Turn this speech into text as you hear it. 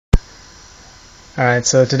Alright,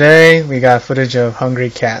 so today we got footage of hungry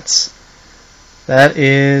cats. That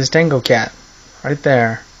is Tango Cat, right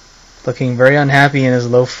there, looking very unhappy in his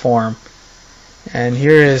low form. And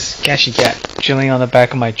here is Cashy Cat, chilling on the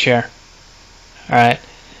back of my chair. Alright,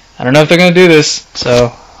 I don't know if they're gonna do this,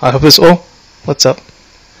 so I hope this. Oh, what's up?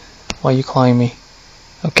 Why are you calling me?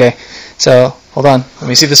 Okay, so hold on, let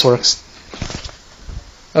me see if this works.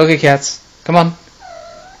 Okay, cats, come on.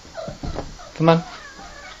 Come on.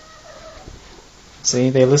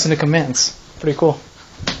 See, they listen to commands. Pretty cool.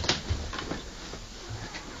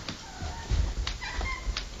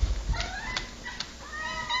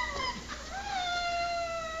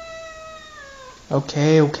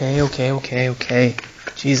 Okay.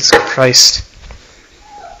 Jesus Christ.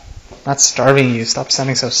 I'm not starving you. Stop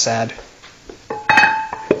sounding so sad.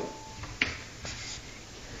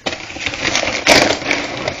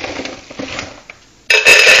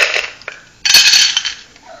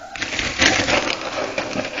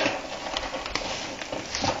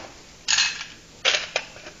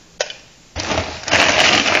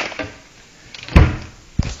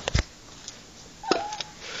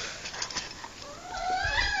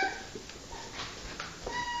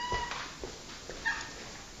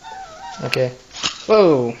 Okay.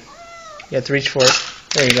 Whoa! You have to reach for it.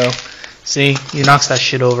 There you go. See? He knocks that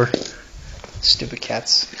shit over. Stupid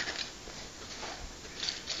cats.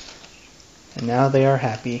 And now they are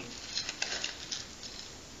happy.